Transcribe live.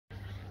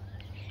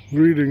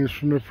Greetings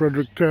from the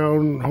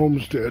Fredericktown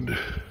homestead.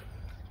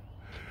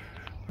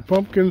 The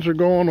pumpkins are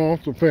going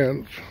off the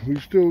fence. We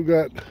still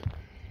got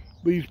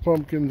these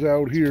pumpkins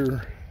out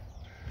here.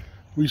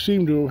 We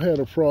seem to have had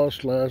a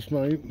frost last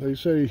night. They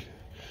say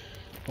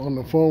on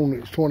the phone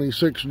it's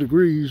 26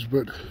 degrees,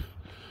 but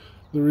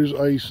there is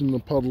ice in the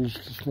puddles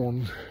this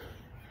morning.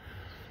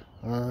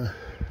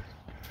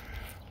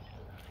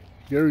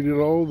 Gary did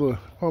all the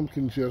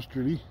pumpkins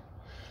yesterday,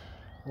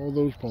 all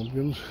those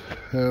pumpkins,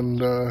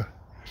 and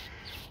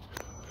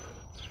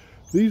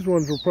these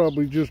ones will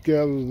probably just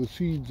gather the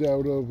seeds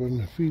out of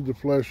and feed the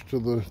flesh to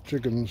the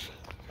chickens.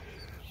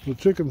 The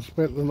chickens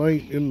spent the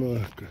night in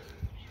the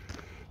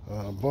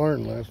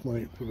barn last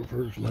night for the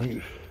first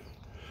night.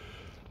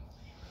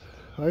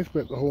 I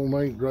spent the whole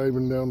night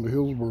driving down to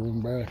Hillsboro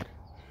and back.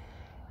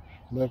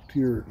 Left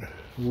here at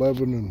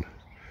 11 and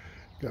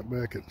got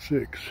back at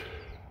 6.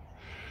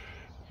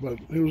 But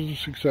it was a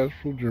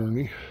successful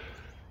journey.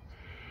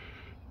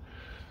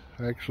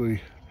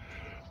 Actually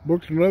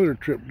booked another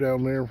trip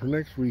down there for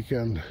next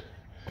weekend,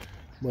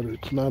 but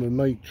it's not a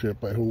night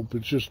trip, I hope.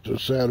 It's just a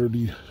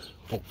Saturday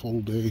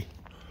full day.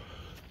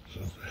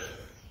 So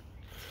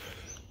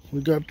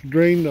we got to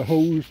drain the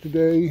hose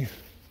today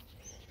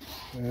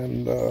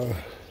and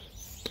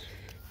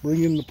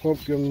bring in the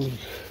pumpkins,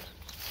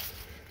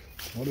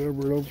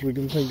 whatever else we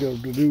can think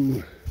of to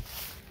do.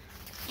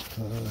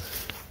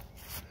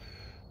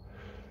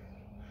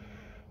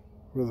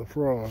 For the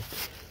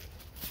frost.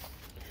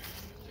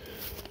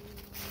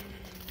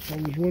 I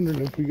was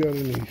wondering if we got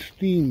any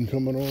steam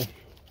coming off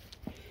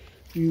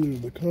either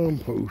of the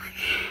composts.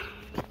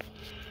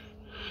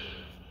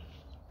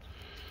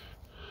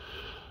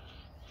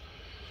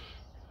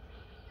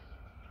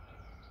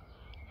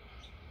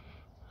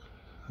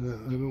 I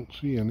don't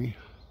see any.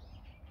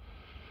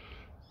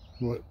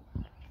 What?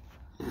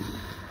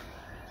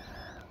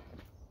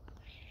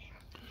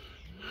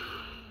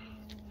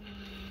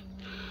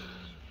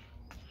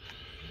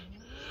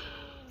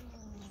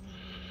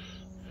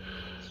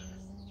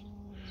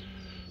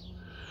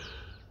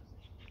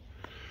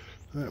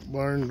 That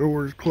barn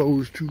door is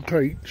closed too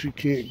tight. She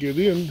can't get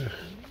in.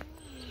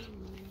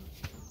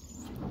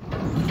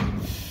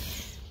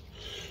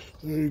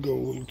 There you go,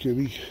 little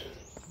kitty.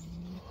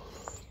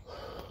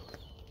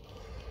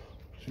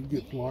 She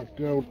gets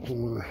locked out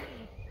from her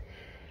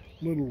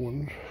little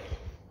ones.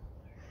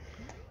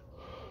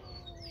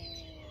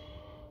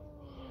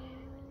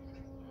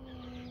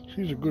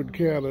 She's a good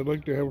cat. I'd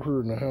like to have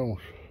her in the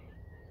house.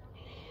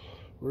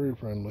 Very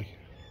friendly.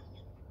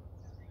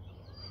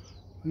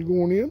 You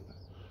going in?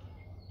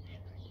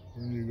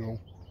 There you go.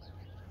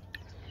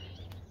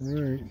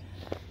 Alright.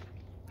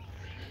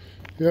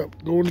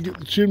 Yep, going to get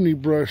the chimney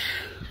brush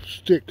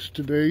sticks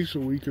today so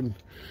we can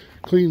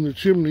clean the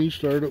chimney,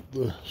 start up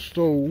the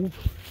stove.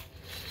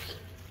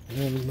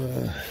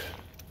 And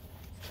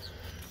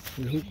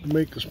we hope to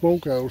make the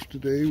smokehouse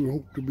today. We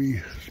hope to be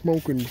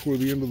smoking before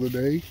the end of the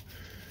day.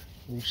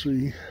 We'll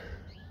see.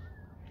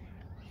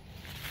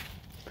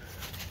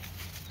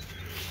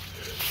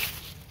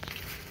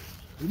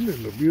 Isn't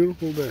it a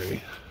beautiful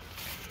day?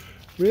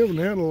 We haven't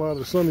had a lot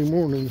of sunny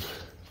mornings.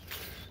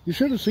 You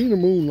should have seen the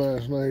moon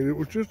last night. It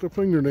was just a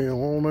fingernail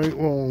all night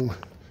long.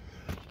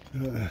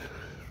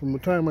 From the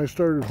time I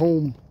started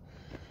home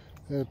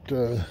at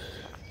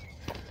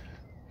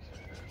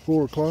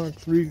 4 o'clock,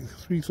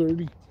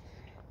 3:30,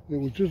 it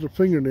was just a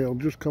fingernail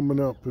just coming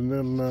up, and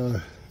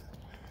then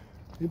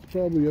it's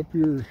probably up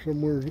here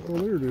somewhere. Oh,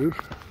 there it is.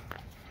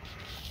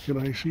 Can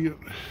I see it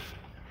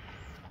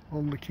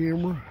on the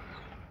camera?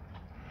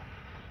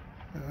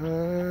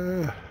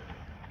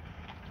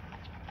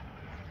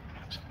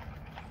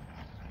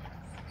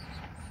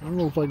 I don't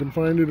know if I can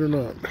find it or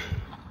not,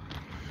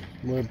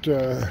 but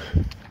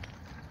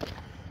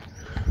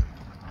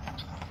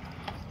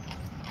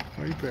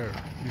right there.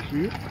 You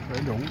see it? I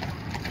don't.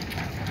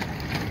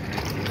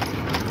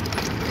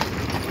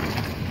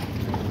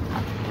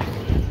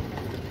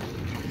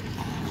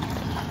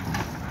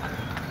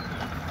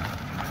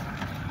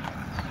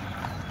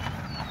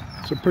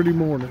 It's a pretty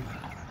morning.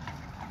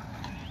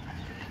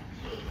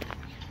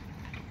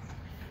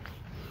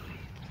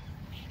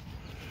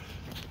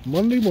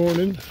 Monday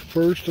morning,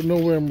 1st of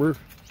November,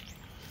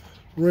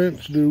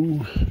 rent's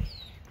due.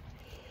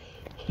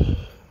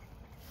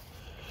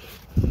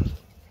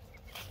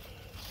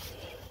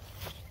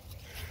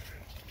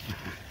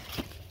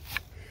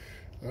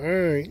 All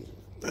right.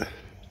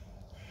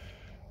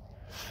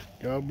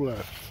 God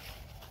bless.